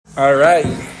All right.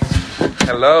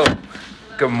 Hello.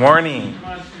 Good morning.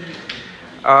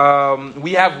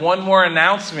 We have one more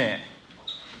announcement.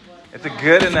 It's a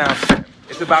good announcement.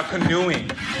 It's about canoeing.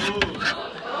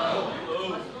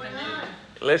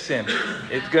 Listen,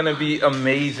 it's going to be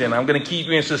amazing. I'm going to keep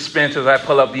you in suspense as I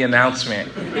pull up the announcement.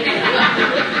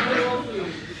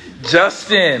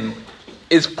 Justin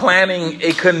is planning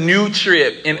a canoe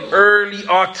trip in early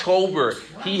October.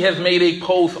 He has made a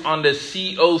post on the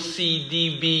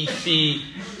COCDBC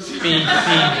BCD.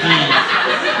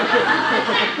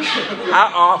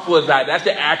 How off was that? That's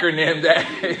the acronym that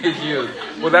is used.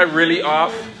 Was that really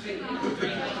off?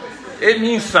 It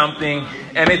means something,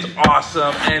 and it's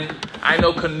awesome. And I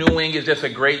know canoeing is just a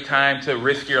great time to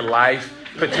risk your life,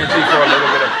 potentially for a little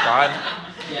bit of fun.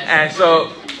 And so,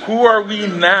 who are we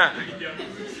not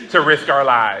to risk our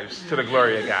lives to the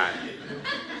glory of God?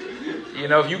 You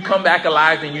know, if you come back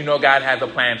alive, then you know God has a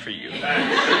plan for you.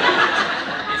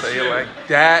 So you're like,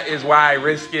 that is why I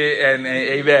risk it, and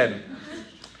amen.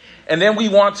 And then we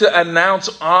want to announce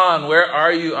On. Where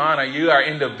are you, On? You are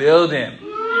in the building.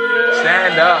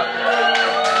 Stand up.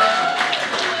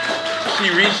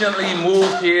 She recently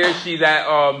moved here. She's at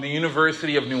the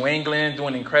University of New England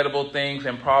doing incredible things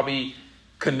and probably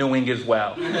canoeing as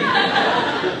well.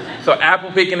 So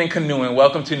apple picking and canoeing.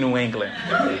 Welcome to New England.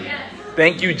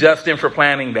 Thank you, Justin, for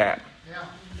planning that.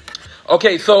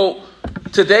 Okay, so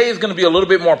today is going to be a little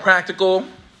bit more practical.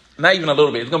 Not even a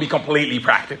little bit. It's going to be completely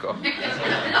practical.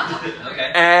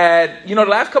 Okay. And, you know,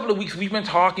 the last couple of weeks, we've been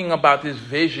talking about this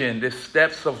vision, this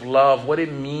steps of love, what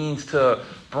it means to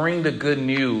bring the good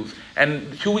news.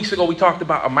 And 2 weeks ago, we talked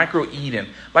about a micro Eden.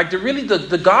 Like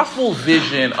the gospel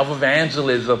vision of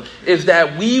evangelism is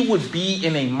that we would be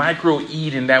in a micro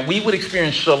Eden, that we would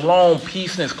experience shalom,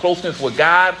 peaceness, closeness with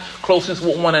God, closeness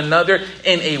with one another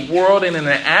in a world and in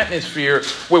an atmosphere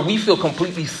where we feel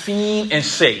completely seen and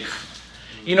safe.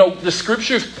 You know, the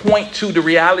scriptures point to the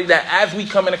reality that as we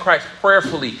come into Christ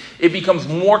prayerfully, it becomes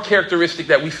more characteristic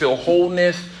that we feel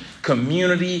wholeness,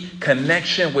 community,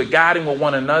 connection with God and with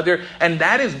one another. And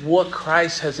that is what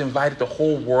Christ has invited the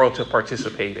whole world to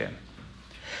participate in.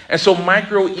 And so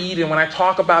micro Eden, when I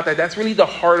talk about that, that's really the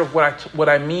heart of what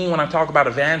I mean when I talk about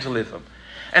evangelism.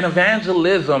 And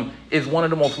evangelism is one of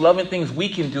the most loving things we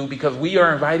can do because we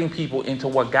are inviting people into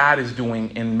what God is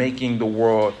doing in making the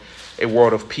world a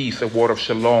world of peace, a world of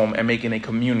shalom, and making a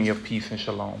community of peace and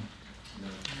shalom.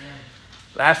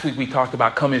 Last week we talked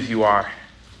about come as you are.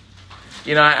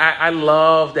 You know, I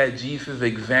love that Jesus'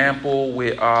 example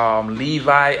with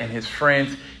Levi and his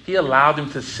friends. He allowed them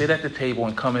to sit at the table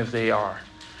and come as they are.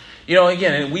 You know,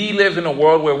 again, we live in a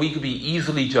world where we could be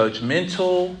easily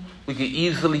judgmental. We could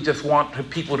easily just want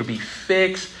people to be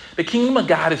fixed. The kingdom of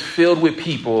God is filled with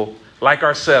people like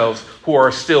ourselves who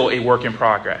are still a work in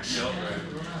progress.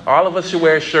 All of us should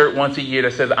wear a shirt once a year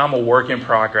that says, I'm a work in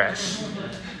progress.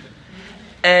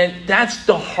 And that's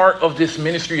the heart of this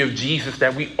ministry of Jesus,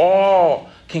 that we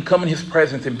all can come in his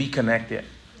presence and be connected.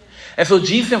 And so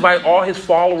Jesus invites all his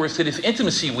followers to this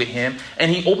intimacy with him,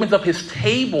 and he opens up his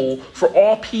table for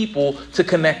all people to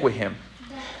connect with him.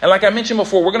 And like I mentioned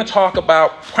before, we're going to talk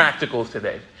about practicals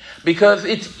today. Because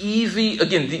it's easy,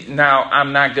 again, now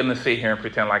I'm not going to sit here and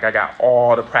pretend like I got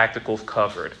all the practicals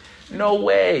covered. No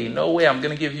way. I'm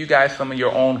going to give you guys some of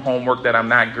your own homework that I'm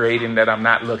not grading, that I'm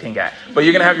not looking at. But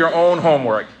you're going to have your own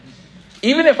homework.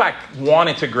 Even if I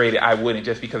wanted to grade it, I wouldn't,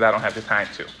 just because I don't have the time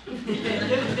to.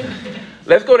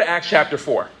 Let's go to Acts chapter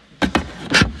 4.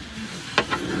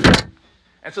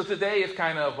 And so today is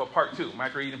kind of a part 2,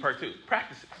 micro Eden part 2,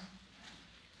 practices.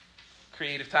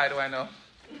 Creative title, I know.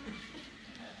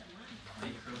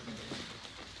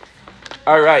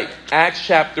 All right, Acts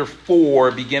chapter 4,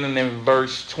 beginning in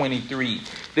verse 23.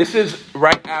 This is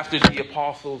right after the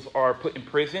apostles are put in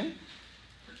prison.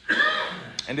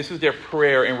 And this is their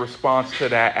prayer in response to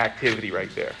that activity right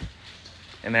there.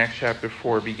 In Acts chapter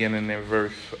 4, beginning in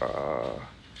verse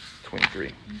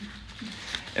 23.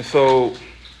 And so,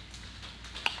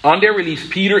 on their release,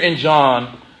 Peter and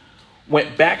John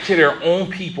went back to their own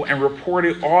people and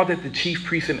reported all that the chief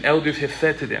priests and elders had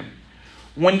said to them.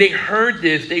 When they heard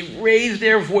this, they raised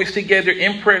their voice together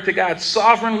in prayer to God.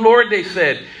 Sovereign Lord, they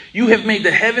said, you have made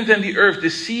the heavens and the earth, the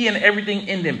sea and everything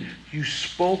in them. You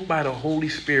spoke by the Holy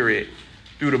Spirit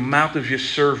through the mouth of your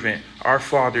servant, our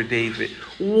father David.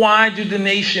 Why do the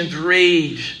nations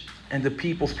rage and the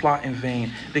peoples plot in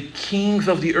vain? The kings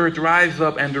of the earth rise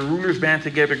up and the rulers band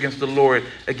together against the Lord,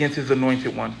 against his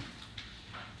anointed one.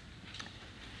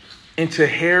 And to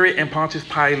Herod and Pontius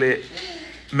Pilate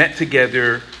met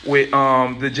together with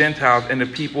the Gentiles and the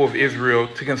people of Israel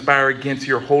to conspire against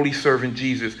your holy servant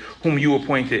Jesus, whom you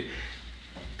appointed.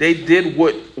 They did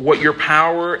what your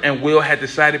power and will had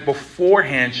decided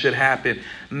beforehand should happen.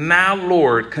 Now,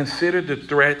 Lord, consider the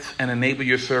threats and enable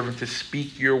your servant to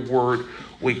speak your word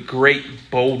with great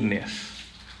boldness.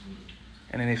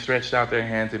 And then they stretched out their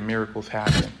hands and miracles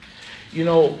happened. You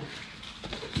know,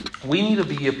 we need to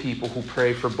be a people who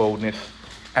pray for boldness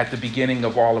at the beginning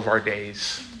of all of our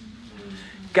days.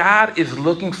 God is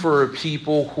looking for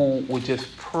people who would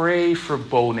just pray for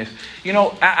boldness. You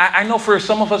know, I know for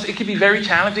some of us, it can be very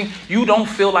challenging. You don't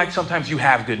feel like sometimes you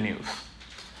have good news.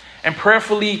 And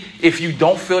prayerfully, if you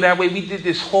don't feel that way, we did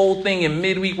this whole thing in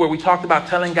midweek where we talked about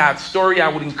telling God's story. I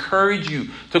would encourage you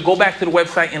to go back to the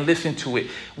website and listen to it.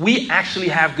 We actually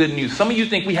have good news. Some of you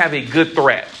think we have a good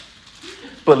threat.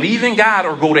 Believe in God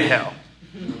or go to hell.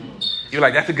 You're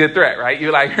like, that's a good threat, right?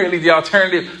 You're like, really, the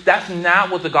alternative? That's not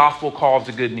what the gospel calls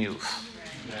the good news.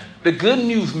 The good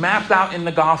news mapped out in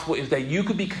the gospel is that you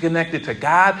could be connected to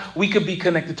God. We could be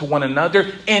connected to one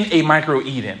another in a micro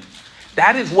Eden.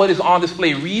 That is what is on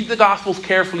display. Read the gospels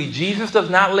carefully. Jesus does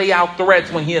not lay out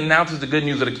threats when he announces the good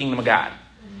news of the kingdom of God.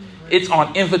 It's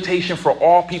on invitation for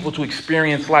all people to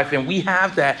experience life. And we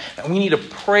have that. And we need to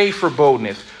pray for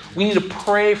boldness. We need to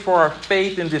pray for our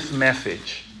faith in this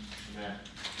message.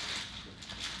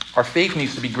 Our faith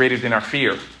needs to be greater than our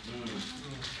fear.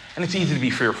 And it's easy to be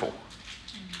fearful.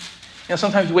 You know,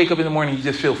 sometimes you wake up in the morning, you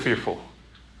just feel fearful.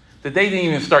 The day didn't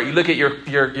even start. You look at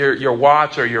your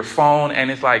watch or your phone,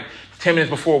 and it's like 10 minutes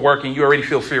before work, and you already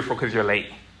feel fearful because you're late.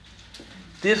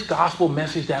 This gospel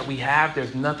message that we have,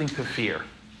 there's nothing to fear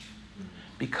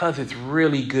because it's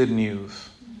really good news.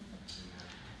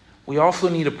 We also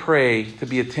need to pray to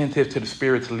be attentive to the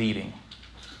Spirit's leading.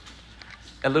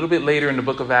 A little bit later in the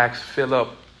book of Acts, Philip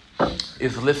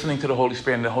is listening to the Holy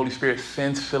Spirit, and the Holy Spirit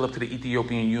sends Philip to the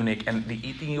Ethiopian eunuch, and the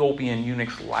Ethiopian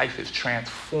eunuch's life is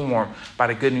transformed by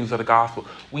the good news of the gospel.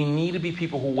 We need to be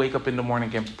people who wake up in the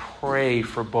morning and pray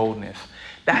for boldness.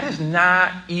 That is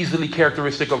not easily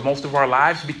characteristic of most of our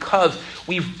lives because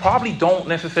we probably don't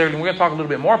necessarily, and we're going to talk a little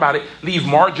bit more about it, leave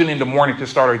margin in the morning to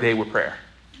start our day with prayer.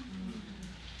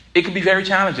 It can be very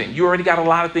challenging. You already got a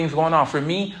lot of things going on. For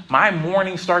me, my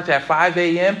morning starts at 5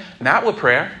 a.m., not with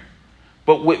prayer,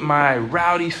 but with my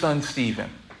rowdy son, Steven.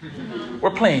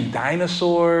 We're playing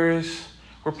dinosaurs.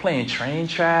 We're playing train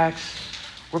tracks.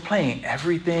 We're playing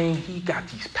everything. He got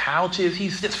these pouches.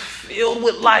 He's just filled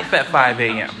with life at 5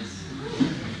 a.m.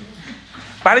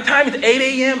 By the time it's 8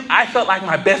 a.m., I felt like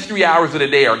my best 3 hours of the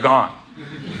day are gone.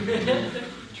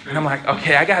 And I'm like,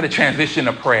 okay, I got to transition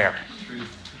to prayer.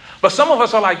 But some of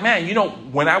us are like, man, you know,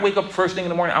 when I wake up first thing in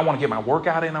the morning, I want to get my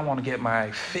workout in. I want to get my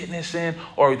fitness in.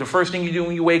 Or the first thing you do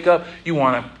when you wake up, you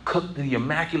want to cook the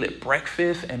immaculate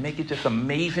breakfast and make it just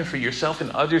amazing for yourself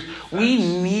and others. We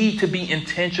need to be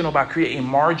intentional about creating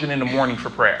margin in the morning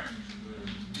for prayer.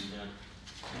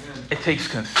 It takes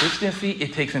consistency.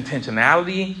 It takes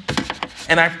intentionality.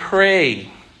 And I pray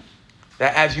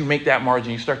that as you make that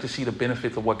margin, you start to see the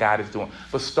benefits of what God is doing.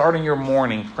 But starting your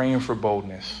morning praying for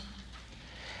boldness.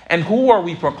 And who are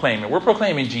we proclaiming? We're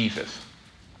proclaiming Jesus.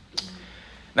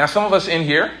 Now, some of us in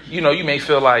here, you know, you may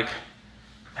feel like,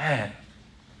 man,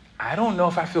 I don't know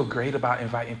if I feel great about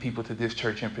inviting people to this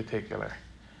church in particular.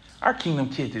 Our Kingdom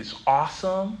Kids is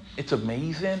awesome. It's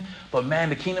amazing. But man,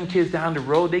 the Kingdom Kids down the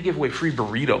road, they give away free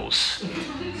burritos.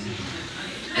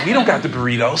 We don't got the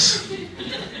burritos.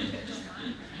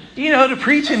 You know, the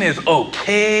preaching is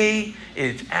okay.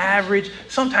 It's average.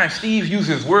 Sometimes Steve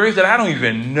uses words that I don't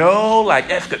even know, like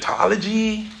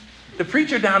eschatology. The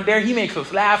preacher down there, he makes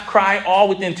us laugh, cry, all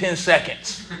within 10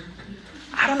 seconds.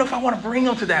 I don't know if I want to bring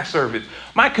them to that service.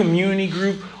 My community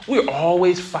group, we're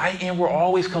always fighting. We're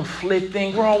always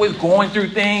conflicting. We're always going through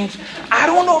things. I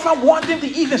don't know if I want them to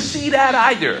even see that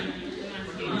either.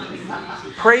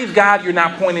 Praise God, you're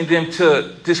not pointing them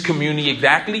to this community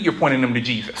exactly. You're pointing them to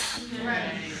Jesus.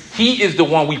 He is the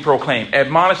one we proclaim,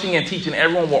 admonishing and teaching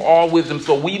everyone with all wisdom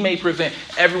so we may present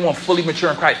everyone fully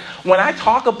mature in Christ. When I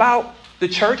talk about the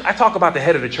church, I talk about the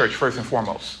head of the church first and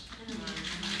foremost.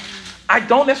 I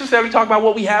don't necessarily talk about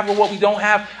what we have or what we don't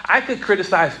have. I could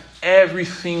criticize every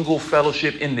single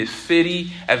fellowship in this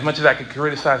city as much as I could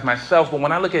criticize myself. But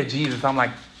when I look at Jesus, I'm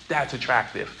like, that's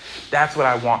attractive. That's what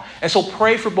I want. And so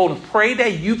pray for boldness. Pray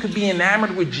that you could be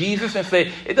enamored with Jesus and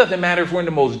say, it doesn't matter if we're in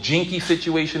the most jinky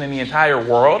situation in the entire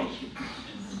world.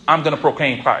 I'm going to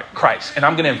proclaim Christ. And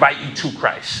I'm going to invite you to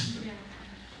Christ.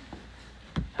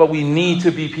 But we need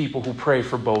to be people who pray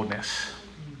for boldness.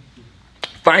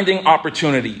 Finding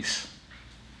opportunities.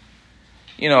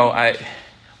 You know,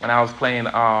 when I was playing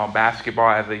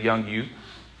basketball as a young youth,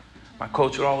 my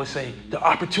coach would always say, the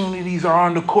opportunities are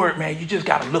on the court, man. You just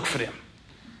got to look for them.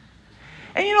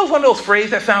 And you know, it's one of those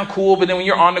phrases that sound cool, but then when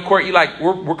you're on the court, you're like,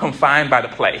 we're confined by the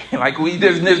play. Like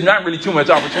there's not really too much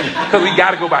opportunity because we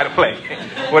got to go by the play.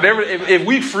 Whatever, if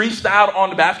we freestyled on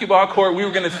the basketball court, we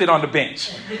were going to sit on the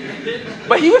bench.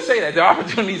 But he would say that the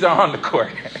opportunities are on the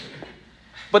court.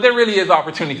 But there really is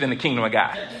opportunities in the kingdom of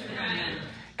God.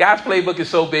 God's playbook is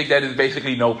so big that it's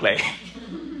basically no play.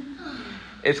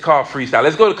 It's called freestyle.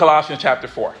 Let's go to Colossians chapter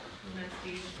 4.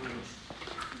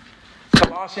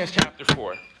 Colossians chapter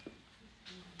 4.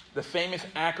 The famous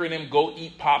acronym, go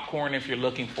eat popcorn if you're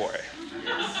looking for it.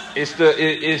 It's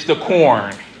the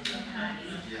corn.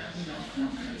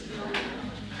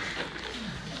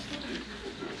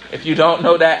 If you don't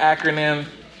know that acronym,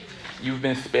 you've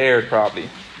been spared probably.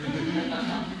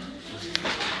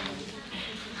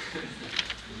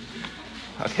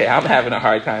 Okay, I'm having a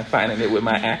hard time finding it with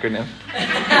my acronym.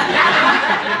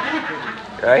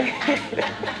 Right?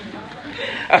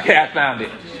 Okay, I found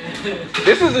it.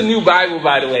 This is a new Bible,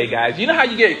 by the way, guys. You know how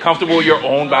you get comfortable with your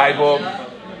own Bible?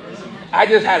 I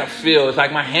just had a feel. It's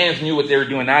like my hands knew what they were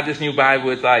doing. Not this new Bible.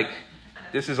 It's like,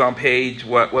 this is on page,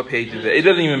 what page is it? It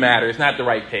doesn't even matter. It's not the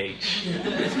right page.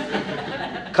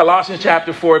 Colossians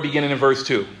chapter 4, beginning in verse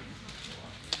 2.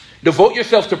 Devote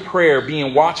yourself to prayer,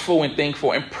 being watchful and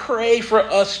thankful, and pray for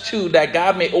us too, that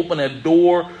God may open a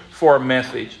door for our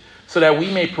message, so that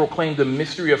we may proclaim the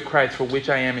mystery of Christ, for which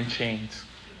I am in chains.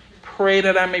 Pray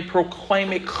that I may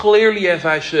proclaim it clearly as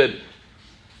I should.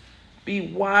 Be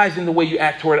wise in the way you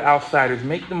act toward outsiders.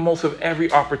 Make the most of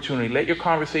every opportunity. Let your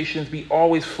conversations be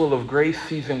always full of grace,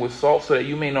 seasoned with salt, so that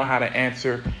you may know how to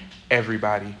answer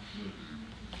everybody.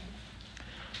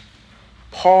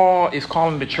 Paul is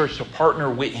calling the church to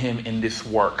partner with him in this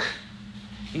work.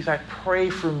 He's like, pray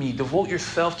for me. Devote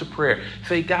yourself to prayer.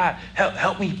 Say, God,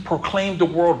 help me proclaim the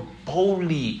word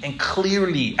boldly and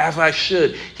clearly as I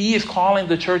should. He is calling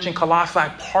the church in Colossae,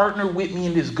 partner with me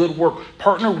in this good work.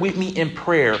 Partner with me in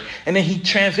prayer. And then he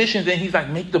transitions and he's like,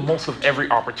 make the most of every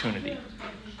opportunity.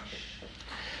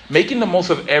 Making the most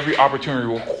of every opportunity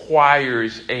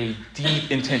requires a deep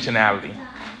intentionality.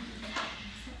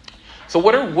 So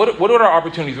what are our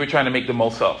opportunities we're trying to make the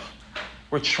most of?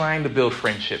 We're trying to build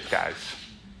friendships, guys.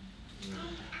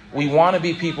 We want to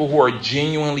be people who are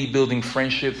genuinely building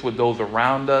friendships with those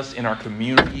around us, in our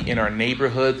community, in our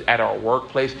neighborhoods, at our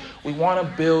workplace. We want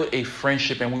to build a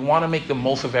friendship and we want to make the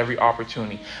most of every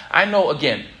opportunity. I know,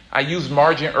 again, I used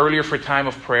margin earlier for time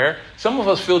of prayer. Some of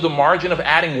us feel the margin of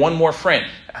adding one more friend.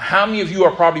 How many of you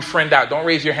are probably friend out? Don't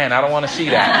raise your hand. I don't want to see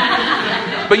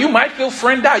that. But you might feel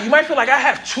friend out. You might feel like I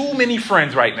have too many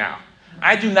friends right now.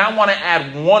 I do not want to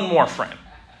add one more friend.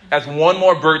 That's one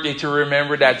more birthday to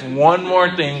remember. That's one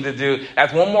more thing to do.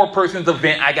 That's one more person's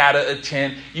event I got to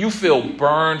attend. You feel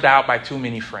burned out by too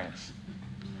many friends.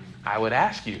 I would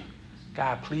ask you,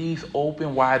 God, please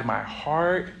open wide my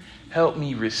heart. Help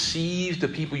me receive the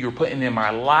people you're putting in my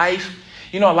life.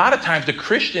 You know, a lot of times the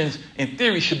Christians, in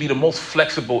theory, should be the most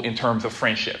flexible in terms of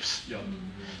friendships. Yep.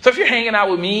 So if you're hanging out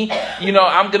with me, you know,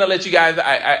 I'm going to let you guys,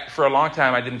 for a long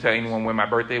time, I didn't tell anyone when my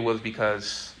birthday was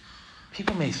because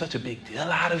people made such a big deal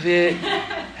out of it.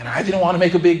 And I didn't want to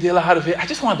make a big deal out of it. I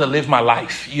just wanted to live my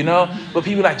life, you know. But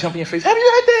people like jump in your face, happy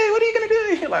birthday, what are you going to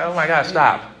do? You're like, oh my God,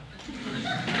 stop.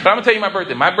 But I'm going to tell you my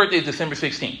birthday. My birthday is December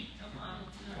 16th.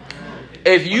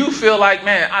 If you feel like,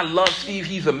 man, I love Steve,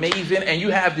 he's amazing, and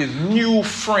you have this new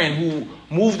friend who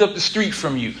moved up the street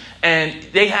from you, and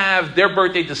they have their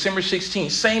birthday December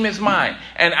 16th, same as mine,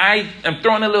 and I am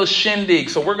throwing a little shindig,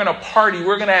 so we're going to party.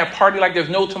 We're going to have party like there's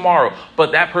no tomorrow,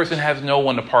 but that person has no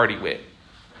one to party with.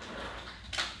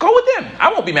 Go with them.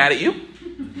 I won't be mad at you.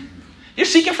 You're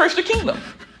seeking first the kingdom.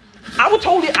 I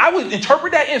would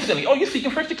interpret that instantly. Oh, you're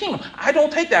seeking first the kingdom. I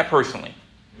don't take that personally.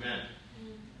 Amen.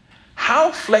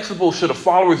 How flexible should the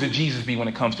followers of Jesus be when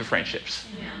it comes to friendships?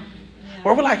 Yeah.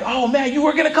 Where we're like, oh man, you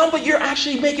were going to come, but you're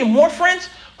actually making more friends?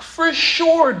 For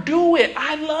sure, do it.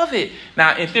 I love it.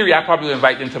 Now, in theory, I probably would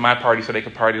invite them to my party so they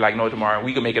could party like no tomorrow, and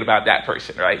we could make it about that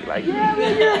person, right? Like, yeah,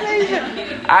 man, you're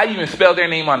amazing. I even spell their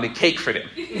name on the cake for them.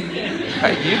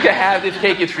 Like, you can have this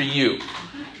cake, it's for you.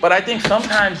 But I think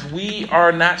sometimes we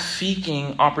are not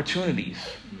seeking opportunities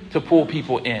to pull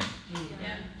people in.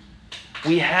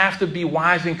 We have to be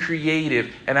wise and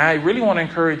creative. And I really want to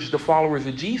encourage the followers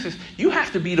of Jesus. You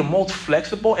have to be the most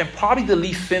flexible and probably the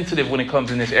least sensitive when it comes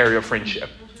in this area of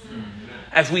friendship.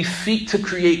 As we seek to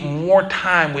create more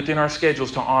time within our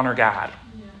schedules to honor God.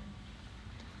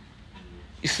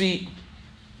 You see,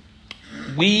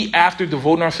 we, after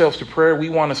devoting ourselves to prayer, we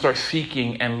want to start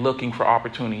seeking and looking for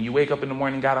opportunity. You wake up in the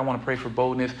morning, God, I want to pray for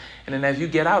boldness. And then as you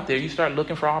get out there, you start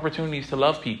looking for opportunities to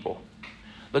love people.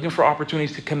 Looking for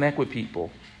opportunities to connect with people.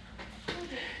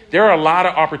 there are a lot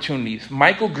of opportunities.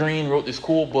 Michael Green wrote this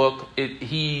cool book.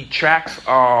 He tracks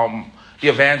the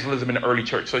evangelism in the early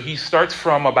church. So he starts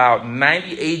from about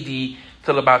 90 AD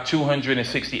till about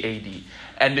 260 AD.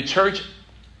 And the church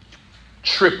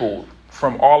tripled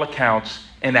from all accounts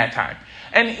in that time.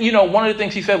 And, one of the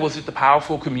things he said, was it the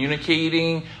powerful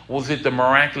communicating? Was it the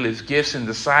miraculous gifts and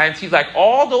the signs? He's like,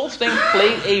 all those things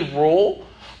played a role,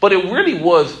 but it really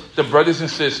was the brothers and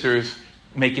sisters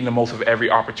making the most of every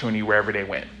opportunity wherever they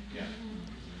went. Yeah.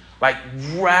 Like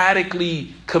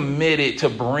radically committed to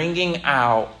bringing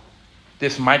out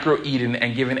this micro Eden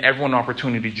and giving everyone an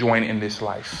opportunity to join in this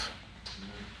life.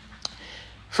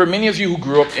 For many of you who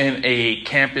grew up in a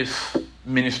campus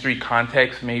ministry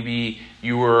context, maybe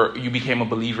you became a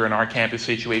believer in our campus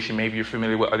situation. Maybe you're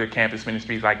familiar with other campus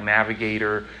ministries like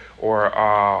Navigator or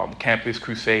Campus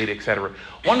Crusade, etc.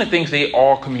 One of the things they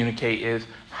all communicate is,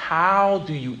 how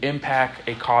do you impact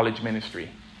a college ministry?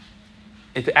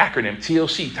 It's the acronym,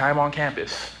 TOC, Time on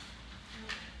Campus.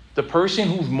 The person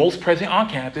who's most present on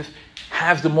campus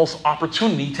has the most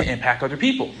opportunity to impact other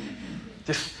people.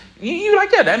 You like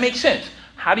that? That makes sense.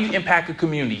 How do you impact a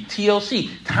community?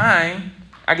 TLC, time,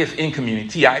 I guess in community,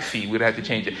 TIC, we'd have to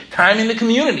change it. Time in the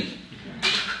community.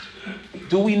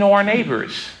 Do we know our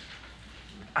neighbors?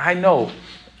 I know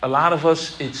a lot of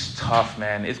us, it's tough,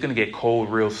 man. It's going to get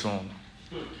cold real soon.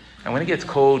 And when it gets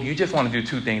cold, you just want to do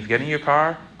two things. Get in your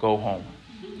car, go home.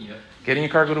 Get in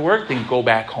your car, go to work, then go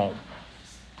back home.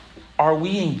 Are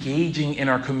we engaging in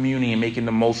our community and making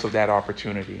the most of that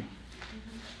opportunity?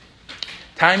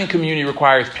 Time in community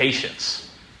requires patience.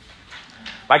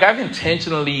 Like, I've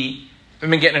intentionally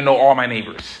been getting to know all my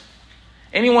neighbors.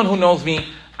 Anyone who knows me,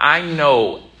 I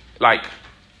know, like,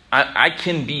 I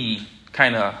can be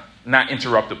kind of not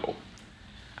interruptible.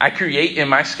 I create in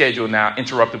my schedule now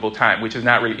interruptible time, which is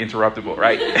not really interruptible,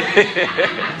 right?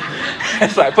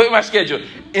 So I put in my schedule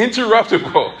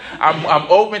interruptible. I'm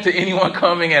open to anyone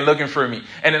coming and looking for me.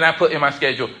 And then I put in my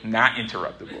schedule not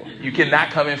interruptible. You cannot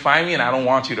come and find me, and I don't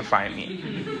want you to find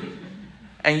me.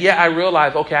 And yet I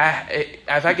realize, okay,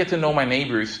 as I get to know my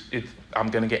neighbors,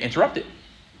 I'm going to get interrupted.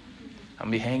 I'm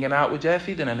going to be hanging out with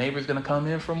Jesse, then a neighbor's going to come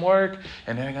in from work,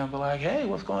 and they're going to be like, hey,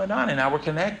 what's going on? And now we're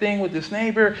connecting with this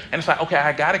neighbor. And it's like, okay,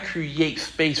 I got to create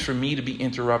space for me to be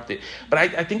interrupted. But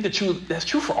I think that's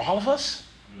true for all of us.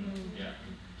 Yeah.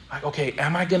 Like, okay,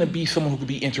 am I going to be someone who could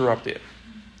be interrupted?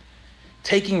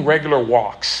 Taking regular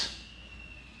walks.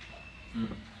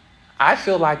 I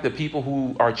feel like the people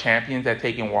who are champions at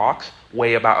taking walks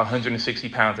weigh about 160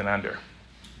 pounds and under.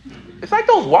 It's like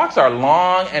those walks are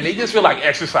long, and they just feel like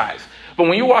exercise. But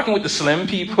when you're walking with the slim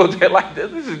people, they're like,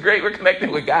 this is great, we're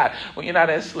connecting with God. When you're not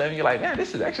as slim, you're like, man,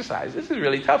 this is exercise. This is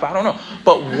really tough. I don't know.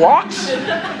 But walks,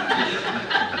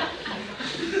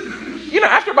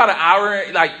 after about an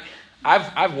hour, like,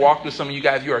 I've walked with some of you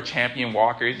guys. You are champion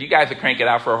walkers. You guys are cranking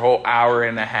out for a whole hour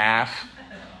and a half.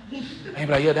 And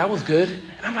be like, yeah, that was good.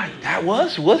 And I'm like,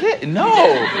 was it? No.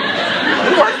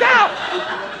 We worked out.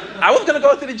 I was going to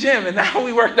go to the gym, and now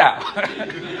we worked out.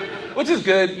 Which is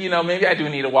good. Maybe I do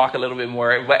need to walk a little bit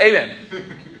more. But amen.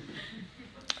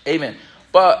 Amen.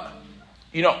 But,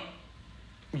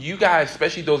 you guys,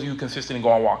 especially those of you who consistently go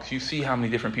on walks, you see how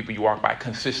many different people you walk by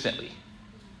consistently.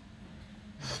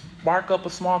 Spark up a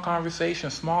small conversation,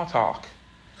 small talk.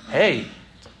 Hey,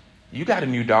 you got a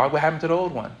new dog. What happened to the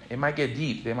old one? It might get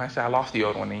deep. They might say, I lost the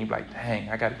old one. And you're like, dang,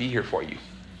 I got to be here for you.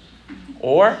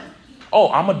 Or, oh,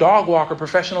 I'm a dog walker,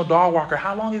 professional dog walker.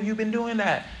 How long have you been doing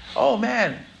that? Oh,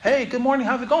 man. Hey, good morning.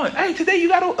 How's it going? Hey, today you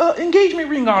got an engagement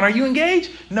ring on. Are you engaged?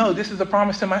 No, this is a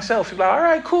promise to myself. You're like, all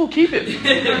right, cool, keep it.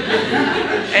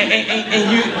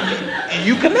 and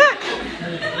you connect.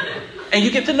 And you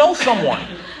get to know someone.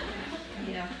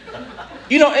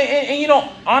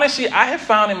 Honestly, I have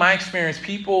found in my experience,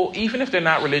 people, even if they're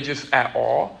not religious at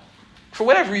all, for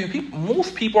whatever reason,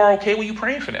 most people are okay with you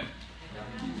praying for them.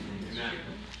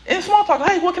 In small talk,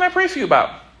 hey, what can I pray for you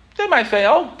about? They might say,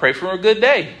 oh, pray for a good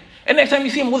day. And next time you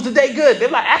see them, was the day good? They're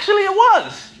like, actually, it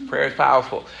was. Prayer is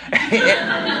powerful.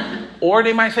 Or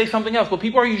they might say something else. But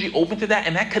people are usually open to that,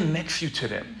 and that connects you to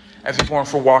them as you're going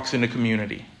for walks in the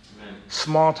community. Amen.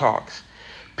 Small talks.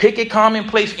 Pick a common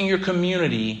place in your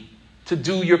community to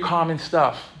do your common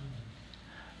stuff.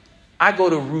 I go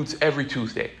to Roots every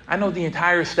Tuesday. I know the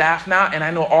entire staff now, and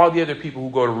I know all the other people who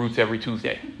go to Roots every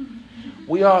Tuesday.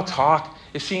 We all talk.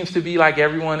 It seems to be like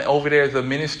everyone over there is a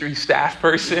ministry staff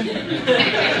person.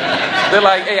 They're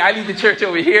like, hey, I need the church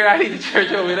over here. I need the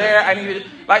church over there. I'm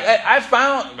like,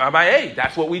 hey,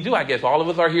 that's what we do, I guess. All of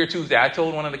us are here Tuesday. I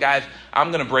told one of the guys,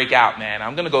 I'm going to break out, man.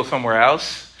 I'm going to go somewhere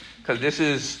else.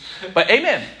 But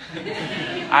amen.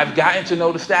 I've gotten to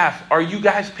know the staff. Are you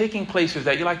guys picking places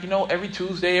that you're like, every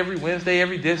Tuesday, every Wednesday,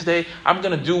 every this day, I'm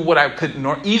going to do what I could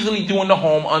easily do in the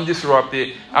home,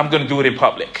 undisrupted. I'm going to do it in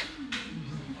public.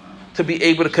 To be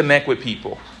able to connect with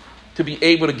people. To be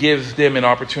able to give them an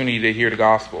opportunity to hear the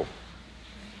gospel.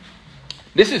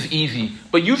 This is easy,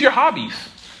 but use your hobbies.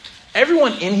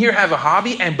 Everyone in here has a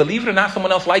hobby, and believe it or not,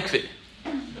 someone else likes it.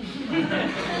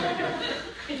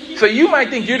 So you might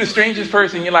think you're the strangest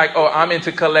person. You're like, I'm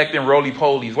into collecting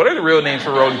roly-polies. What are the real names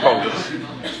for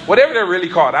roly-polies? Whatever they're really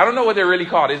called. I don't know what they're really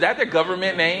called. Is that their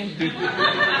government name?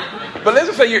 But let's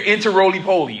just say you're into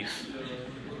roly-polies.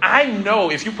 I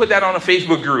know if you put that on a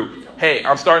Facebook group, hey,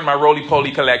 I'm starting my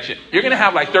roly-poly collection, you're going to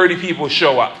have like 30 people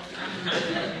show up.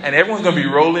 And everyone's going to be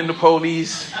rolling the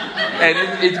polies.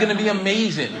 And it's going to be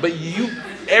amazing. But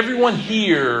everyone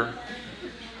here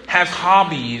has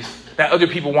hobbies that other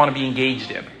people want to be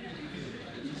engaged in.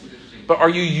 But are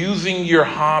you using your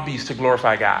hobbies to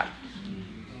glorify God?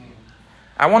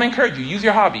 I want to encourage you, use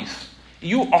your hobbies.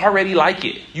 You already like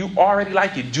it.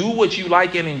 Do what you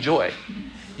like and enjoy.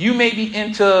 You may be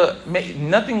into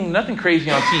nothing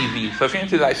crazy on TV. So if you're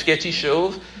into like sketchy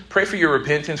shows, pray for your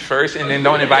repentance first and then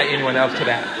don't invite anyone else to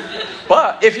that.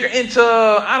 But if you're into,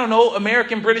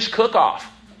 American British cook-off,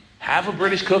 have a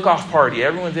British cook-off party.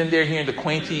 Everyone's in there hearing the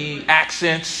quainty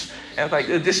accents. And it's like,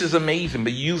 this is amazing,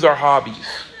 but use our hobbies.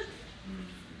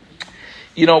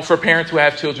 For parents who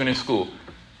have children in school,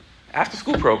 after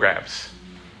school programs,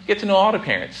 get to know all the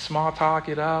parents, small talk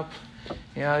it up.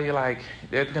 You're like,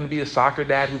 there's going to be a soccer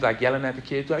dad who's like yelling at the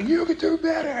kids, like, you can do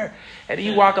better. And then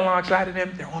you walk alongside of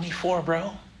them, they're only 4,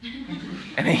 bro.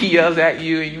 And then he yells at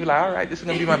you, and you're like, all right, this is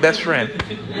going to be my best friend.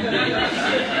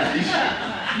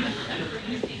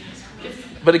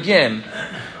 But again,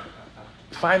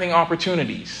 finding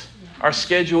opportunities. Our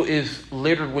schedule is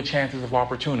littered with chances of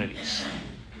opportunities.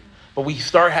 But we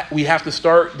have to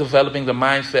start developing the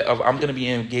mindset of I'm going to be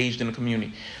engaged in the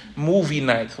community. Movie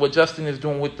nights, what Justin is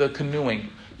doing with the canoeing.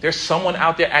 There's someone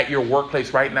out there at your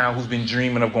workplace right now who's been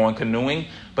dreaming of going canoeing,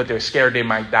 but they're scared they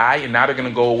might die, and now they're going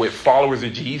to go with followers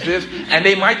of Jesus, and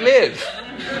they might live.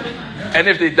 And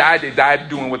if they died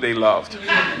doing what they loved.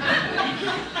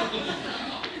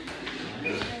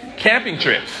 Camping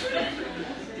trips.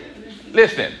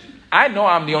 Listen, I know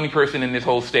I'm the only person in this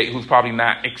whole state who's probably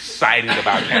not excited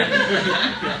about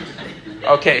camping.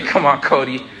 Okay, come on,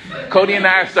 Cody. Cody and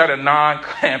I started a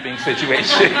non-camping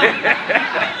situation.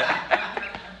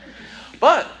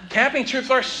 But camping trips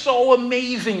are so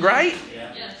amazing, right?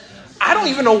 Yes. I don't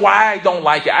even know why I don't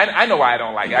like it. I know why I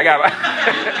don't like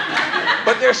it.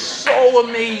 But they're so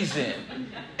amazing.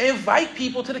 Invite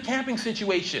people to the camping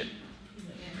situation.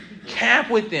 Camp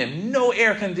with them. No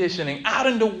air conditioning. Out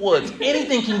in the woods.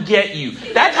 Anything can get you.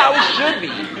 That's how it should be.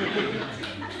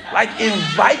 Like,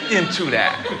 invite them to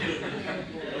that.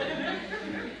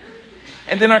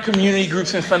 And then our community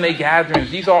groups and Sunday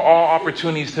gatherings. These are all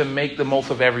opportunities to make the most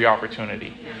of every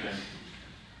opportunity.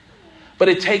 But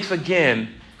it takes, again,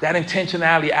 that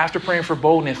intentionality after praying for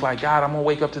boldness. Like, God, I'm going to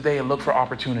wake up today and look for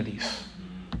opportunities.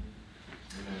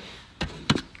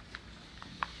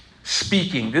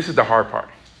 Speaking. This is the hard part.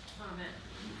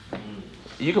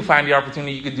 You can find the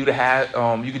opportunity. You can do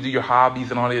you can do your hobbies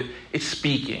and all that. It's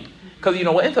speaking. Because,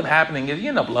 what ends up happening is you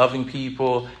end up loving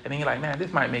people. And then you're like, man,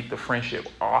 this might make the friendship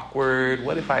awkward.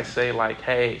 What if I say, like,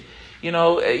 hey,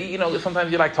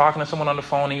 sometimes you're like talking to someone on the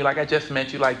phone and you're like, I just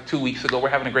met you like 2 weeks ago. We're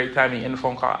having a great time. You end the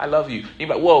phone call. I love you. And you're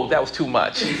like, whoa, that was too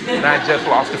much. And I just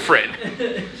lost a friend.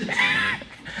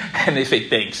 And they say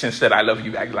thanks instead. I love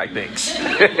you back like thanks.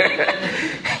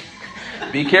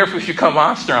 Be careful if you come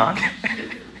on strong.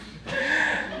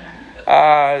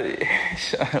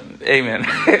 Amen.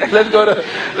 Let's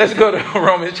go to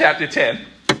Romans chapter 10.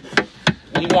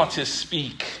 We want to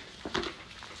speak.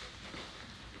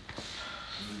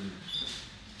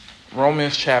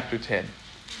 Romans chapter 10.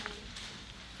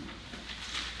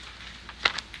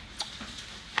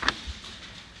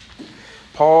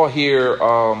 Paul here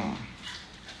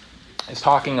is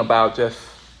talking about just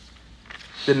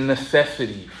the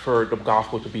necessity for the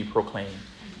gospel to be proclaimed.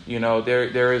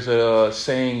 There is a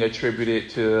saying attributed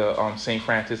to St.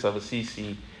 Francis of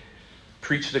Assisi,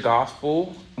 preach the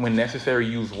gospel, when necessary,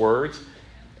 use words.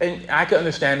 And I can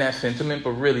understand that sentiment,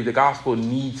 but really the gospel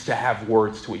needs to have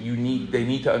words to it. They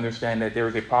need to understand that there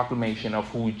is a proclamation of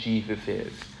who Jesus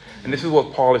is. And this is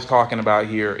what Paul is talking about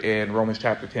here in Romans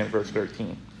chapter 10, verse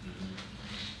 13.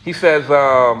 He says,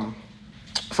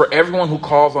 for everyone who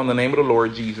calls on the name of the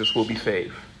Lord Jesus will be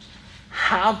saved.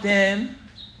 How then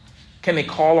can they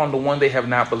call on the one they have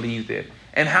not believed in?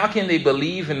 And how can they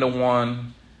believe in the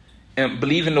one and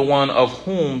believe in the one of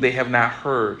whom they have not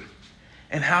heard.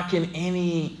 And how can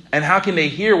they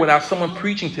hear without someone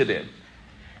preaching to them?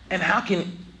 And how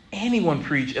can anyone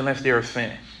preach unless they are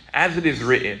sent? As it is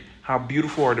written, how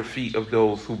beautiful are the feet of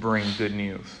those who bring good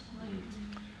news.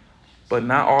 But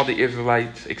not all the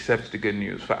Israelites accepted the good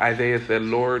news. For Isaiah said,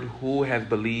 Lord, who has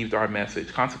believed our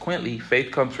message? Consequently,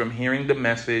 faith comes from hearing the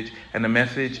message, and the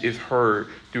message is heard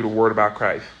through the word about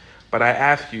Christ. But I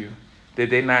ask you, did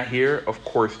they not hear? Of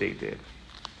course they did.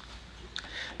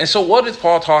 And so what is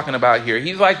Paul talking about here?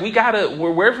 He's like,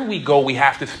 wherever we go, we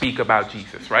have to speak about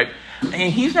Jesus, right?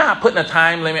 And he's not putting a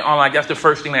time limit on, like, that's the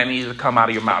first thing that needs to come out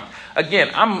of your mouth. Again,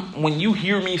 when you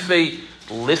hear me say,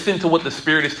 listen to what the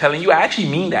Spirit is telling you, I actually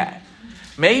mean that.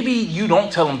 Maybe you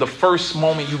don't tell them the first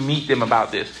moment you meet them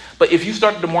about this. But if you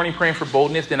started the morning praying for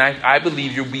boldness, then I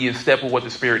believe you'll be in step with what the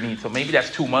Spirit needs. So maybe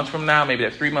that's 2 months from now. Maybe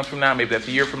that's 3 months from now. Maybe that's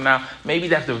a year from now. Maybe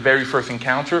that's the very first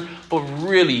encounter. But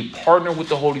really partner with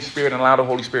the Holy Spirit and allow the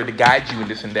Holy Spirit to guide you in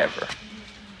this endeavor.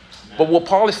 But what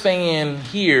Paul is saying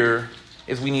here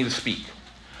is we need to speak.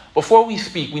 Before we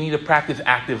speak, we need to practice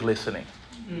active listening.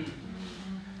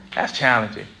 That's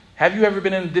challenging. Have you ever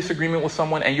been in a disagreement with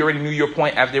someone and you already knew your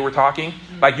point as they were talking?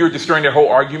 Like you're destroying their whole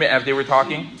argument as they were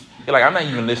talking? You're like, I'm not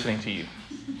even listening to you.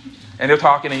 And they're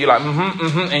talking and you're like,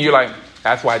 and you're like,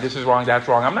 that's why this is wrong, that's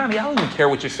wrong. I don't even care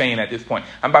what you're saying at this point.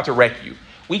 I'm about to wreck you.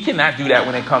 We cannot do that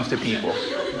when it comes to people.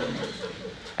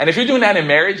 And if you're doing that in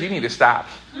marriage, you need to stop.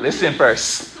 Listen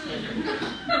first.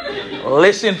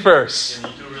 Listen first.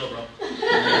 Come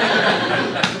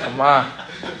on.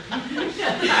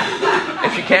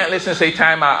 If you can't listen, say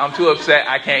time out. I'm too upset.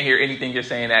 I can't hear anything you're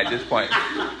saying at this point.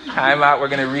 Time out. We're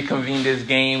going to reconvene this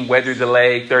game. Weather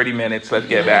delay, 30 minutes. Let's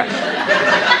get back.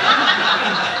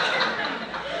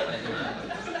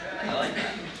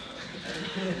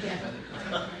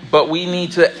 But we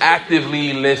need to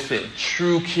actively listen.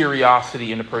 True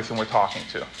curiosity in the person we're talking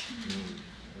to.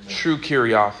 True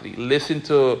curiosity. Listen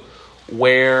to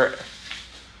where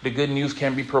the good news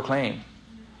can be proclaimed.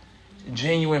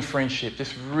 Genuine friendship,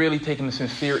 just really taking a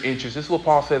sincere interest. This is what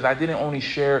Paul says. I didn't only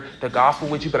share the gospel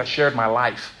with you, but I shared my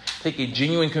life. Take a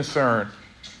genuine concern.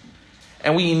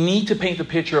 And we need to paint the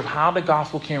picture of how the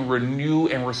gospel can renew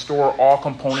and restore all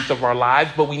components of our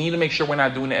lives. But we need to make sure we're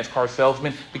not doing it as car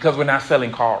salesmen because we're not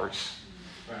selling cars.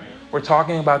 Right. We're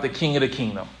talking about the King of the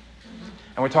kingdom.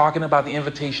 And we're talking about the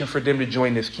invitation for them to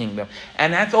join this kingdom.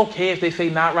 And that's okay if they say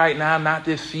not right now, not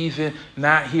this season,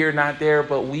 not here, not there.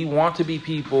 But we want to be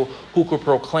people who could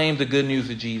proclaim the good news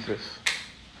of Jesus.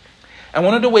 And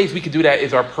one of the ways we could do that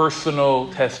is our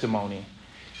personal testimony.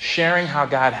 Sharing how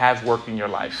God has worked in your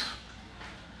life.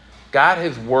 God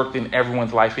has worked in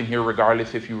everyone's life in here,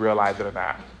 regardless if you realize it or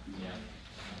not.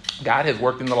 God has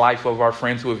worked in the life of our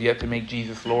friends who have yet to make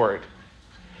Jesus Lord.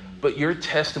 But your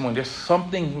testimony, there's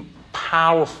something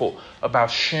powerful about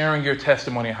sharing your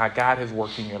testimony of how God has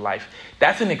worked in your life.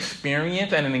 That's an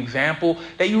experience and an example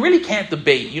that you really can't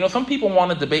debate. You know, some people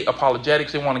want to debate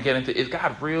apologetics. They want to get into, is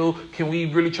God real? Can we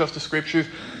really trust the scriptures?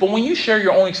 But when you share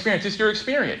your own experience, it's your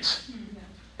experience.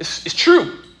 It's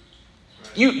true.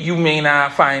 You may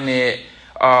not find it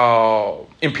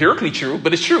empirically true,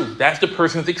 but it's true. That's the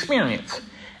person's experience.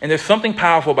 And there's something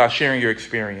powerful about sharing your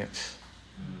experience.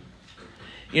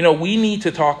 You know, we need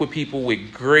to talk with people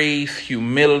with grace,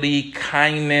 humility,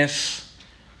 kindness,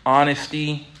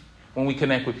 honesty when we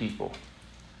connect with people.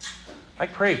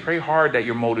 Like pray hard that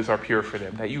your motives are pure for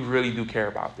them, that you really do care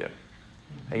about them,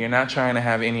 that you're not trying to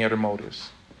have any other motives.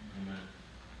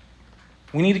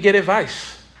 We need to get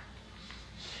advice.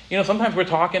 You know, sometimes we're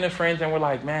talking to friends and we're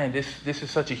like, man, this is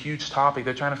such a huge topic.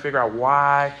 They're trying to figure out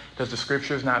why does the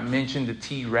scriptures not mention the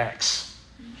T-Rex?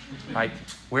 Like,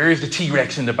 where is the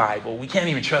T-Rex in the Bible? We can't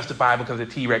even trust the Bible because of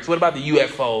the T-Rex. What about the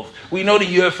UFOs? We know the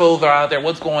UFOs are out there.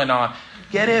 What's going on?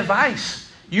 Get advice.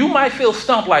 You might feel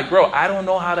stumped like, bro, I don't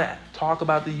know how to talk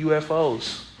about the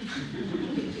UFOs.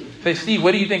 Say, Steve,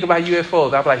 what do you think about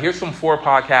UFOs? I'll be like, here's some 4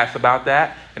 podcasts about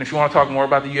that. And if you want to talk more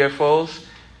about the UFOs,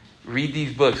 read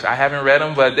these books. I haven't read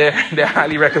them, but they're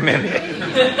highly recommended.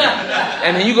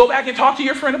 And then you go back and talk to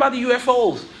your friend about the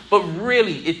UFOs. But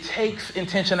really, it takes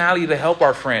intentionality to help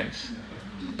our friends.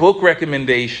 Book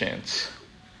recommendations.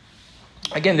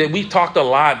 Again, we've talked a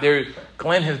lot.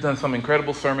 Glenn has done some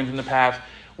incredible sermons in the past.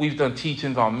 We've done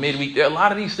teachings on midweek. A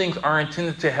lot of these things are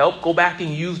intended to help. Go back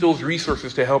and use those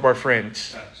resources to help our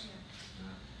friends.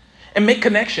 And make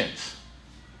connections.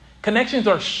 Connections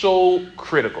are so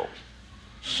critical.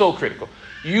 So critical.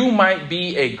 You might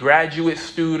be a graduate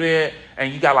student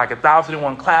and you got like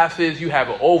 1,001 classes. You have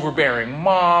an overbearing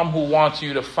mom who wants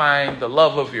you to find the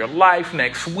love of your life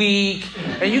next week.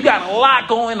 And you got a lot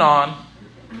going on.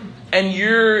 And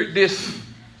you're this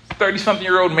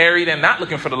 30-something-year-old married and not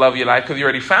looking for the love of your life because you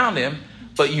already found him,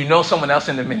 but you know someone else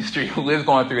in the ministry who is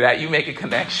going through that, you make a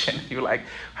connection. You're like,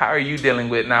 how are you dealing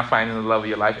with not finding the love of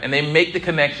your life? And they make the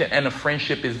connection, and a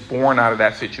friendship is born out of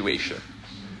that situation.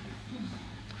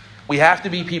 We have to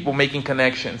be people making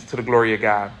connections to the glory of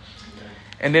God.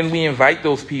 And then we invite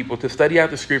those people to study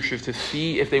out the scriptures to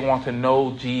see if they want to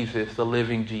know Jesus, the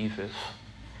living Jesus.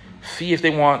 See if they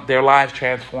want their lives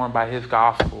transformed by his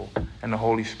gospel and the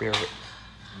Holy Spirit.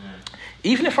 Amen.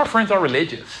 Even if our friends are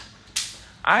religious,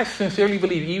 I sincerely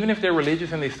believe even if they're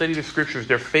religious and they study the scriptures,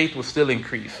 their faith will still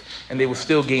increase and they will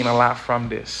still gain a lot from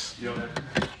this.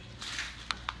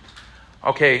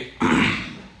 Okay,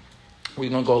 we're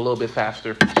going to go a little bit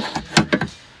faster.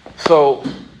 So,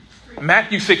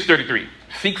 Matthew 6:33.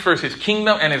 Seek first his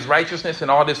kingdom and his righteousness,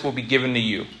 and all this will be given to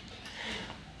you.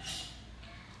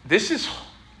 This is,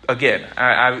 again,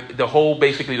 the whole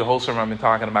sermon I've been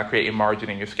talking about creating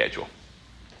margin in your schedule.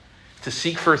 To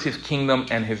seek first his kingdom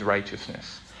and his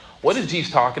righteousness. What is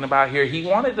Jesus talking about here? He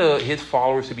wanted his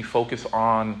followers to be focused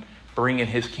on bringing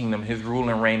his kingdom, his rule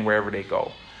and reign wherever they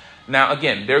go. Now,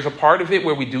 again, there's a part of it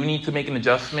where we do need to make an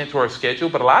adjustment to our schedule,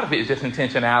 but a lot of it is just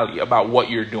intentionality about what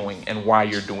you're doing and why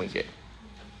you're doing it.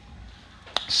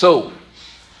 So,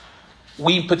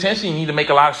 we potentially need to make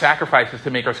a lot of sacrifices to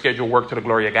make our schedule work to the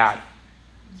glory of God.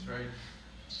 That's right.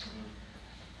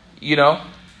 You know,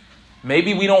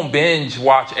 maybe we don't binge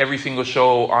watch every single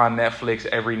show on Netflix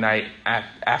every night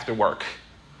after work.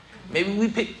 Maybe we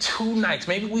pick 2 nights.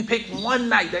 Maybe we pick one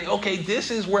night that, okay,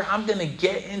 this is where I'm going to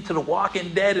get into The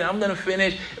Walking Dead and I'm going to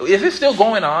finish. Is it still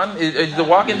going on? Is The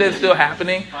Walking Dead still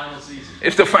happening? Final season.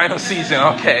 It's the final season.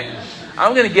 Okay.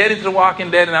 I'm going to get into The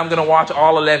Walking Dead and I'm going to watch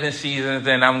all 11 seasons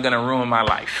and I'm going to ruin my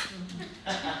life.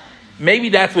 Maybe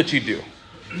that's what you do.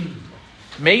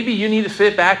 Maybe you need to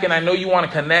sit back, and I know you want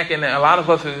to connect, and a lot of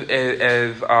us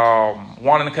as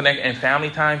wanting to connect in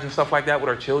family times and stuff like that with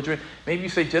our children, maybe you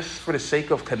say, just for the sake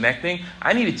of connecting,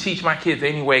 I need to teach my kids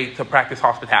anyway to practice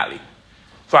hospitality.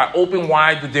 So I open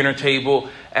wide the dinner table,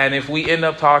 and if we end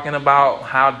up talking about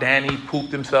how Danny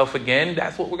pooped himself again,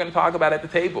 that's what we're going to talk about at the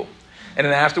table. And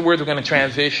then afterwards, we're going to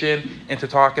transition into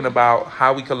talking about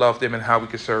how we could love them and how we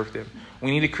could serve them.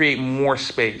 We need to create more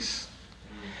space.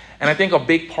 And I think a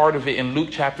big part of it in Luke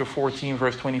chapter 14,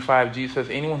 verse 25, Jesus says,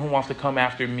 anyone who wants to come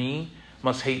after me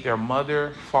must hate their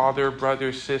mother, father,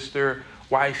 brother, sister,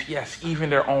 wife, yes,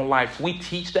 even their own life. We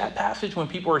teach that passage when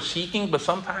people are seeking, but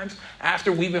sometimes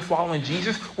after we've been following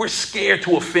Jesus, we're scared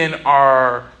to offend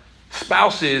our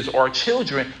spouses or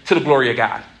children to the glory of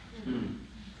God.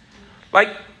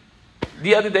 Like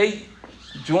the other day,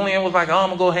 Julian was like, oh, I'm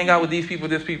going to go hang out with these people,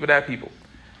 this people, that people.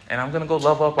 And I'm going to go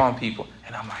love up on people.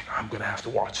 And I'm like, I'm going to have to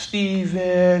watch Steven.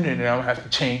 And then I'm going to have to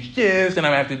change this. And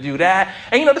I'm going to have to do that.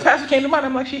 And this pastor came to mind.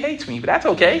 I'm like, she hates me. But that's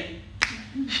okay.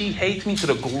 She hates me to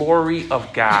the glory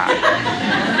of God.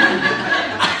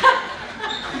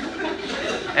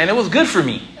 And it was good for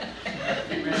me.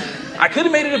 I could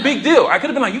have made it a big deal. I could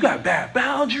have been like, you got bad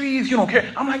boundaries. You don't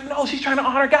care. I'm like, no, she's trying to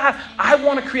honor God. I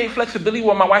want to create flexibility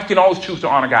where my wife can always choose to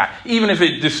honor God, even if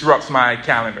it disrupts my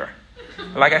calendar.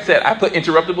 Like I said, I put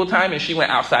interruptible time and she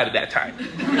went outside of that time.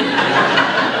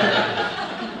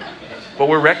 But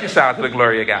we're reconciled to the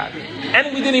glory of God.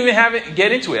 And we didn't even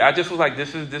get into it. I just was like,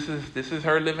 this is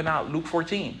her living out Luke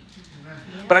 14.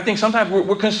 But I think sometimes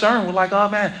we're concerned. We're like, oh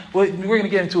man, we're going to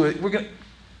get into it.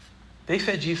 They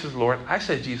said Jesus Lord. I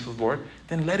said Jesus Lord.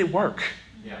 Then let it work.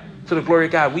 Yeah. To the glory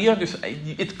of God. We understand.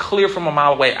 It's clear from a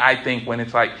mile away, I think, when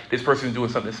it's like this person is doing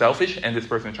something selfish and this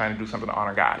person is trying to do something to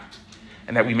honor God.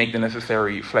 And that we make the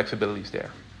necessary flexibilities there.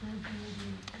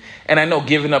 And I know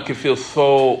giving up can feel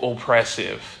so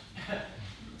oppressive.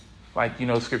 Like,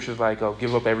 scriptures like, oh,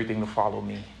 give up everything to follow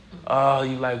me. Oh,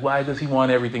 you're like, why does he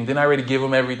want everything? Didn't I already give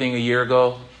him everything a year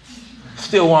ago?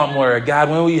 Still want more. God,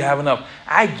 when will you have enough?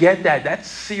 I get that. That's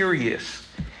serious.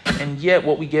 And yet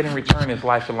what we get in return is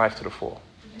life and life to the full.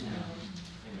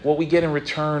 What we get in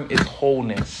return is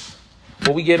wholeness.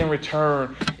 What we get in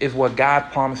return is what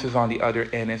God promises on the other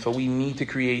end. And so we need to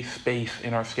create space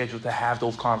in our schedule to have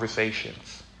those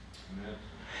conversations. Amen.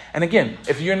 And again,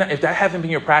 if that hasn't been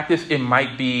your practice, it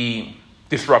might be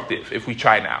disruptive if we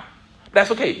try now. But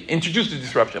that's okay. Introduce the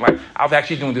disruption. Like, I was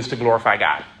actually doing this to glorify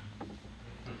God.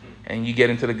 And you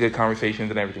get into the good conversations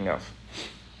and everything else.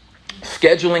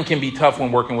 Scheduling can be tough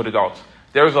when working with adults.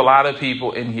 There's a lot of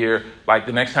people in here, like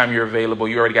the next time you're available,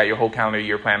 you already got your whole calendar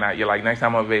year planned out. You're like, next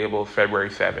time I'm available is February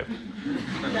 7th.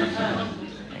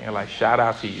 And you're like, shout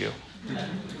out to you.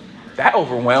 That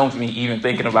overwhelms me even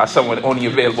thinking about someone only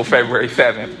available February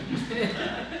 7th.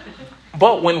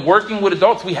 But when working with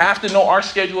adults, we have to know our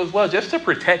schedule as well, just to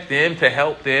protect them, to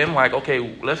help them. Like, okay,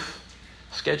 let's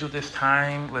schedule this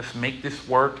time. Let's make this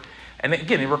work. And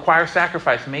again, it requires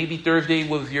sacrifice. Maybe Thursday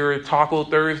was your Taco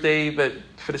Thursday, but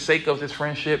for the sake of this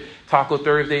friendship, Taco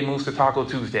Thursday moves to Taco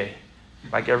Tuesday,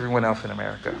 like everyone else in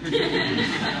America.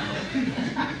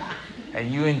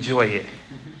 And you enjoy it.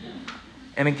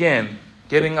 And again,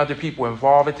 getting other people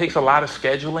involved, it takes a lot of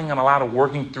scheduling and a lot of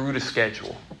working through the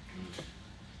schedule.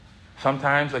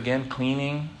 Sometimes, again,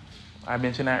 cleaning, I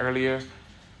mentioned that earlier.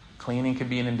 Cleaning can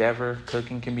be an endeavor.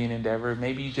 Cooking can be an endeavor.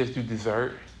 Maybe you just do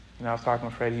dessert. You know, I was talking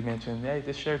to Freddie, he mentioned, hey,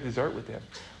 just share dessert with them.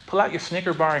 Pull out your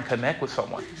Snicker bar and connect with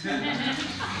someone.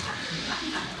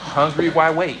 Hungry,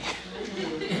 why wait?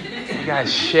 You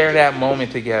guys share that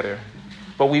moment together.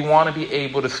 But we want to be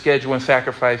able to schedule and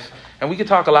sacrifice. And we could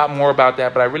talk a lot more about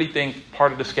that, but I really think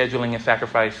part of the scheduling and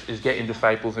sacrifice is getting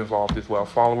disciples involved as well,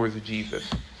 followers of Jesus.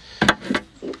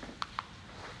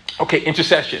 Okay,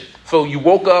 intercession. So you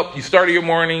woke up, you started your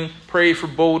morning, prayed for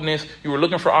boldness, you were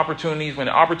looking for opportunities. When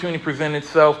the opportunity presented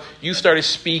itself, you started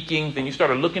speaking, then you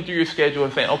started looking through your schedule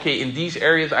and saying, okay, in these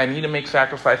areas, I need to make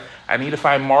sacrifice. I need to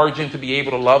find margin to be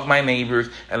able to love my neighbors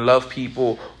and love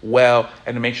people well,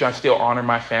 and to make sure I still honor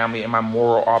my family and my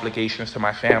moral obligations to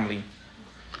my family.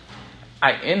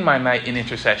 I end my night in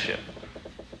intercession,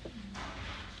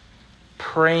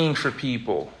 praying for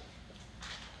people.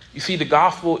 You see, the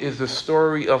gospel is the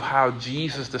story of how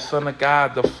Jesus, the Son of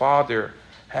God, the Father,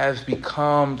 has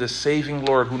become the saving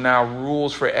Lord who now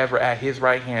rules forever at his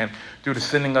right hand through the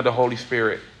sending of the Holy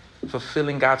Spirit,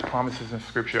 fulfilling God's promises in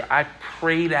Scripture. I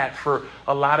pray that for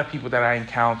a lot of people that I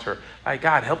encounter. Like,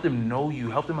 God, help them know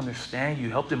you, help them understand you,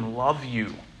 help them love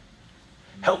you.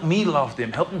 Help me love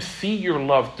them. Help them see your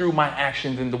love through my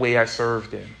actions and the way I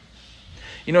serve them.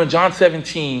 You know, in John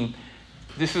 17,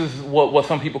 this is what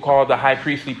some people call the high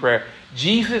priestly prayer.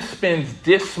 Jesus spends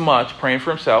this much praying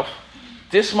for himself,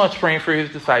 this much praying for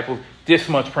his disciples, this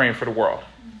much praying for the world.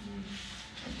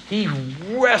 He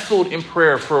wrestled in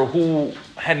prayer for who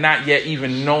had not yet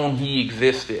even known he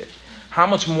existed. How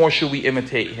much more should we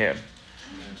imitate him?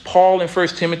 Paul in 1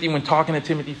 Timothy, when talking to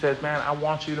Timothy, says, man, I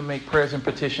want you to make prayers and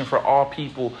petition for all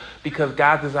people because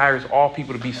God desires all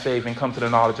people to be saved and come to the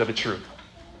knowledge of the truth.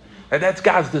 And that's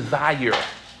God's desire.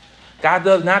 God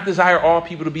does not desire all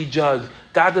people to be judged.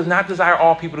 God does not desire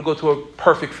all people to go to a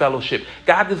perfect fellowship.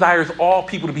 God desires all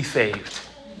people to be saved.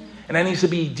 And that needs to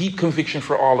be deep conviction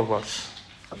for all of us.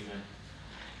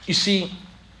 You see,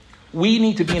 we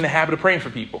need to be in the habit of praying for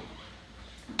people.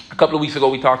 A couple of weeks ago,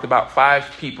 we talked about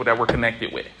 5 people that we're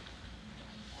connected with.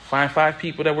 Find 5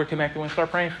 people that we're connected with and start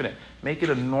praying for them. Make it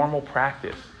a normal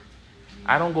practice.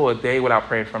 I don't go a day without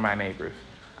praying for my neighbors.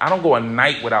 I don't go a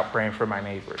night without praying for my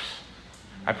neighbors.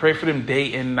 I pray for them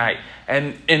day and night.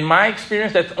 And in my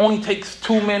experience, that only takes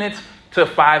 2 minutes to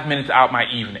 5 minutes out my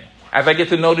evening. As I get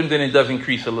to know them, then it does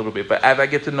increase a little bit. But as I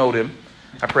get to know them,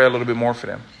 I pray a little bit more for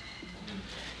them.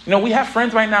 You know, we have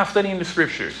friends right now studying the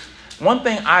scriptures. One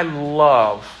thing I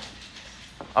love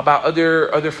about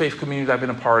other faith communities I've been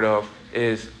a part of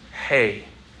is, hey,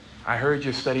 I heard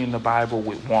you're studying the Bible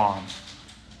with Juan.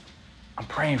 I'm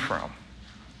praying for him.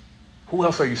 Who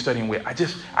else are you studying with?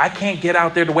 I can't get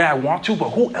out there the way I want to, but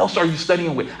who else are you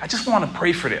studying with? I just want to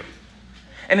pray for them.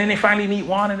 And then they finally meet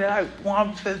Juan, and they're like,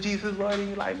 Juan says Jesus, Lord. And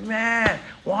you're like, man,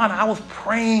 Juan, I was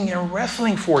praying and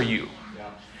wrestling for you. Yeah.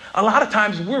 A lot of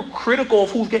times we're critical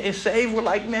of who's getting saved. We're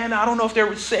like, man, I don't know if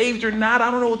they're saved or not. I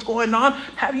don't know what's going on.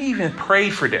 Have you even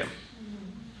prayed for them?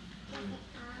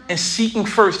 And seeking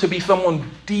first to be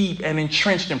someone deep and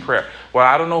entrenched in prayer. Well,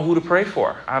 I don't know who to pray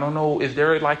for. I don't know. Is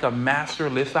there like a master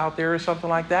list out there or something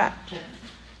like that?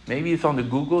 Maybe it's on the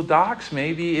Google Docs.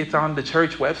 Maybe it's on the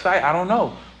church website. I don't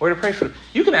know where to pray for them.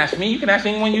 You can ask me. You can ask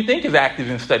anyone you think is active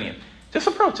in studying. Just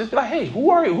approach. Just be like, hey, who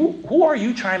are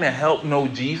you trying to help know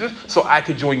Jesus so I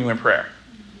could join you in prayer?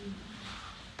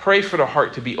 Pray for the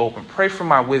heart to be open. Pray for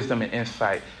my wisdom and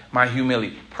insight, my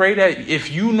humility. Pray that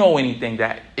if you know anything,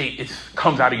 that it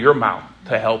comes out of your mouth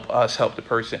to help us help the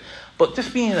person. But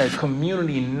just being a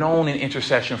community known in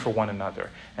intercession for one another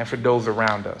and for those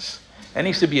around us. That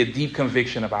needs to be a deep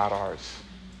conviction about ours.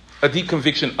 A deep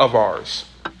conviction of ours.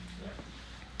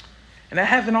 And that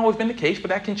hasn't always been the case, but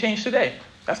that can change today.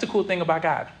 That's the cool thing about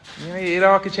God. You know, it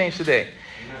all can change today.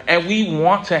 And we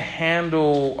want to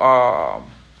handle...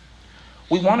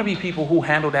 we want to be people who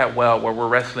handle that well, where we're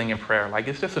wrestling in prayer. Like,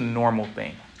 it's just a normal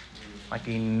thing. Like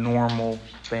a normal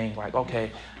thing. Like,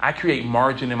 okay, I create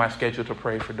margin in my schedule to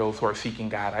pray for those who are seeking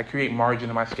God. I create margin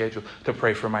in my schedule to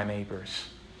pray for my neighbors.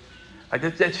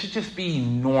 Like, that should just be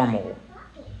normal.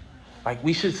 Like,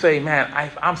 we should say, man,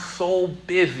 I'm so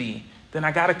busy, then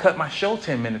I got to cut my show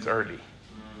 10 minutes early.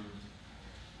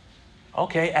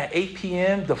 Okay, at 8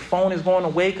 p.m., the phone is going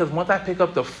away because once I pick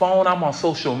up the phone, I'm on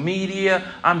social media.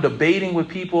 I'm debating with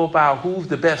people about who's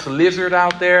the best lizard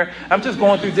out there. I'm just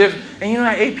going through different. And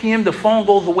at 8 p.m., the phone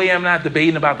goes away. I'm not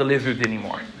debating about the lizards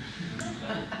anymore.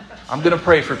 I'm going to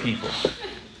pray for people.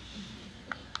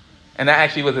 And that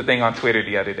actually was a thing on Twitter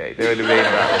the other day. They were debating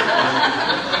about it.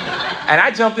 And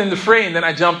I jumped in the fray and then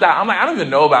I jumped out. I'm like, I don't even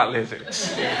know about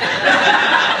lizards.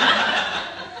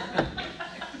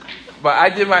 But I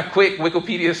did my quick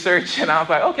Wikipedia search and I was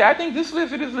like, okay, I think this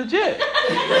lizard is legit.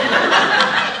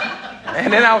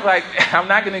 And then I was like, I'm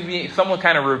not going to be, someone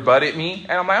kind of rebutted me.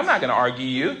 And I'm like, I'm not going to argue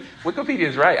you. Wikipedia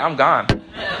is right. I'm gone.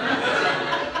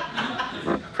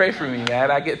 Pray for me, man.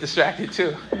 I get distracted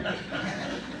too.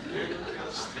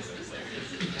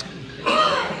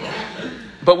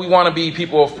 But we want to be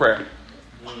people of prayer.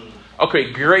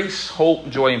 Okay, grace, hope,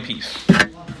 joy, and peace.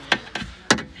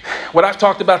 What I've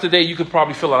talked about today, you could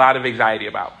probably feel a lot of anxiety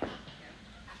about.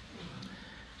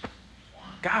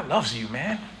 God loves you,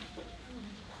 man.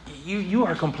 You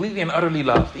are completely and utterly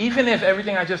loved. Even if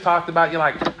everything I just talked about, you're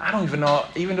like, I don't even know.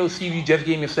 Even though Steve, you just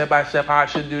gave me a step-by-step how I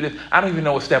should do this, I don't even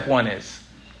know what step 1 is.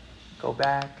 Go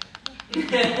back.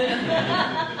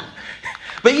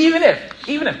 But even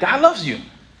if God loves you,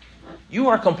 you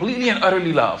are completely and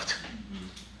utterly loved.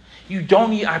 You don't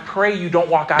need, I pray you don't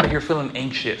walk out of here feeling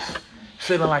anxious,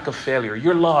 feeling like a failure.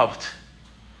 You're loved.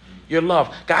 You're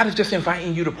loved. God is just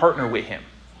inviting you to partner with him.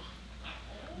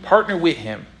 Partner with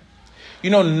him.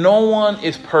 No one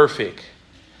is perfect,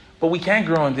 but we can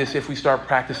grow in this if we start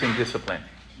practicing discipline.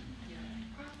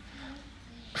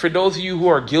 For those of you who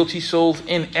are guilty souls,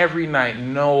 in every night,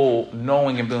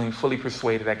 knowing and being fully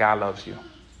persuaded that God loves you.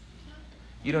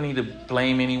 You don't need to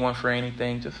blame anyone for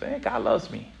anything. Just say, hey, God loves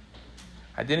me.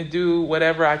 I didn't do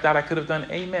whatever I thought I could have done.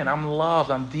 Amen. I'm loved.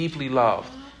 I'm deeply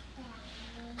loved.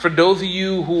 For those of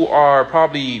you who are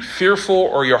probably fearful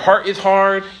or your heart is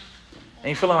hard and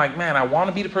you're feeling like, man, I want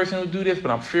to be the person who do this,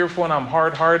 but I'm fearful and I'm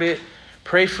hard-hearted.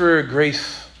 Pray for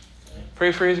grace.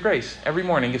 Pray for his grace. Every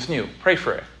morning it's new. Pray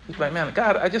for it. He's like, man,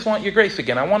 God, I just want your grace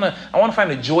again. I want to find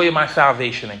the joy of my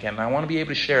salvation again. I want to be able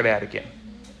to share that again.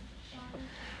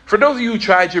 For those of you who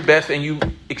tried your best and you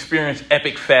experienced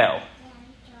epic fail,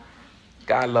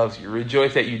 God loves you.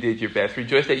 Rejoice that you did your best.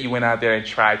 Rejoice that you went out there and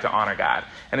tried to honor God.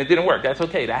 And it didn't work. That's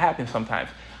okay. That happens sometimes.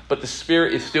 But the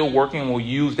Spirit is still working and will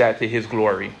use that to his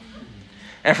glory.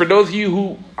 And for those of you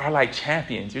who are like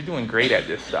champions, you're doing great at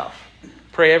this stuff.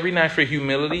 Pray every night for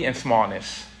humility and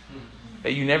smallness.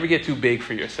 That you never get too big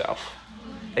for yourself.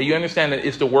 That you understand that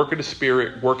it's the work of the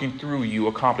Spirit working through you,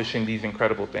 accomplishing these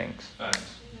incredible things.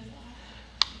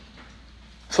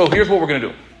 So here's what we're going to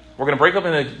do. We're going to break up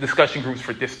into discussion groups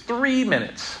for just 3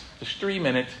 minutes. Just 3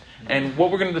 minutes. And what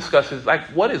we're going to discuss is like,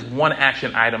 what is one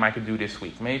action item I could do this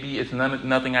week? Maybe it's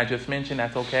nothing I just mentioned.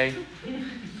 That's okay.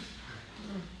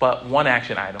 But one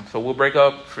action item. So we'll break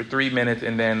up for 3 minutes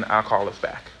and then I'll call us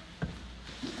back.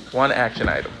 One action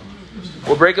item.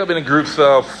 We'll break up into groups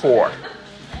of 4.